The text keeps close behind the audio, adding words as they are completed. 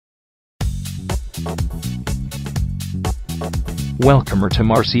Welcome to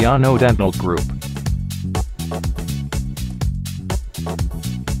Marciano Dental Group.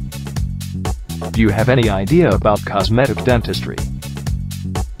 Do you have any idea about cosmetic dentistry?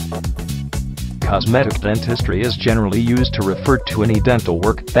 Cosmetic dentistry is generally used to refer to any dental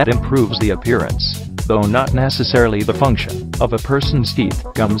work that improves the appearance, though not necessarily the function, of a person's teeth,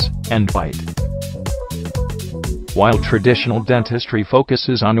 gums, and bite. While traditional dentistry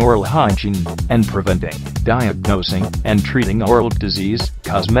focuses on oral hygiene and preventing, diagnosing, and treating oral disease,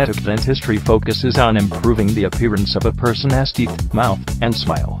 cosmetic dentistry focuses on improving the appearance of a person's teeth, mouth, and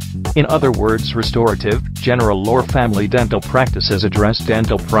smile. In other words, restorative, general or family dental practices address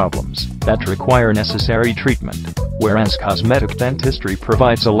dental problems that require necessary treatment, whereas cosmetic dentistry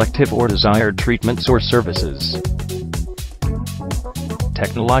provides elective or desired treatments or services.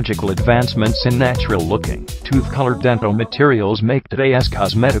 Technological advancements in natural-looking, tooth-colored dental materials make today's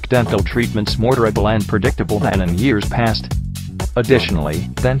cosmetic dental treatments more durable and predictable than in years past. Additionally,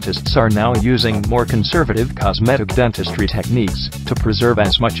 dentists are now using more conservative cosmetic dentistry techniques to preserve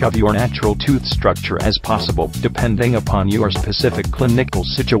as much of your natural tooth structure as possible, depending upon your specific clinical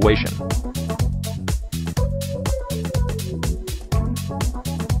situation.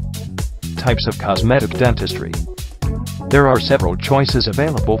 Types of cosmetic dentistry. There are several choices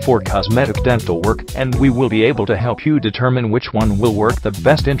available for cosmetic dental work, and we will be able to help you determine which one will work the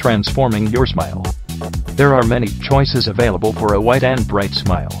best in transforming your smile. There are many choices available for a white and bright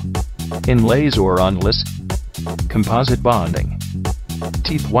smile: inlays or unlays, composite bonding,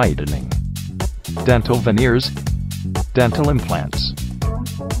 teeth whitening, dental veneers, dental implants,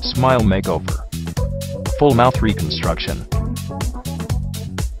 smile makeover, full mouth reconstruction.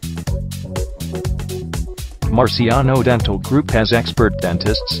 Marciano Dental Group has expert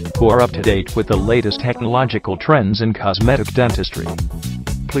dentists who are up to date with the latest technological trends in cosmetic dentistry.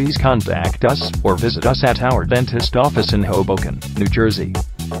 Please contact us or visit us at our dentist office in Hoboken, New Jersey.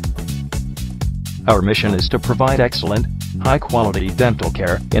 Our mission is to provide excellent, high-quality dental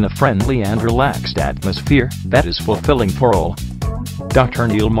care in a friendly and relaxed atmosphere that is fulfilling for all. Dr.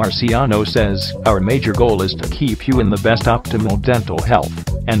 Neil Marciano says, "Our major goal is to keep you in the best optimal dental health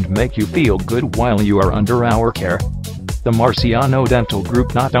and make you feel good while you are under our care." The Marciano Dental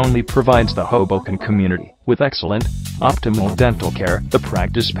Group not only provides the Hoboken community with excellent, optimal dental care, the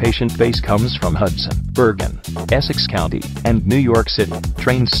practice patient base comes from Hudson, Bergen, Essex County, and New York City.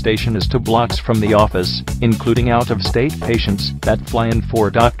 Train station is 2 blocks from the office, including out-of-state patients that fly in for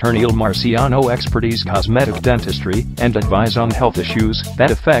Dr. Neil Marciano expertise cosmetic dentistry and advise on health issues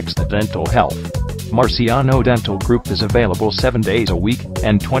that affects the dental health. Marciano Dental Group is available 7 days a week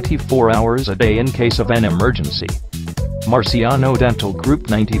and 24 hours a day in case of an emergency. Marciano Dental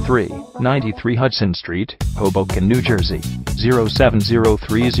Group, 9393 Hudson Street, Hoboken, New Jersey,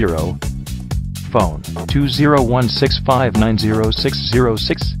 07030. Phone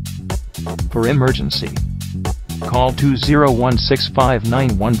 20165906606. For emergency, call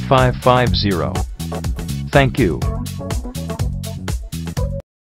 20165915550. Thank you.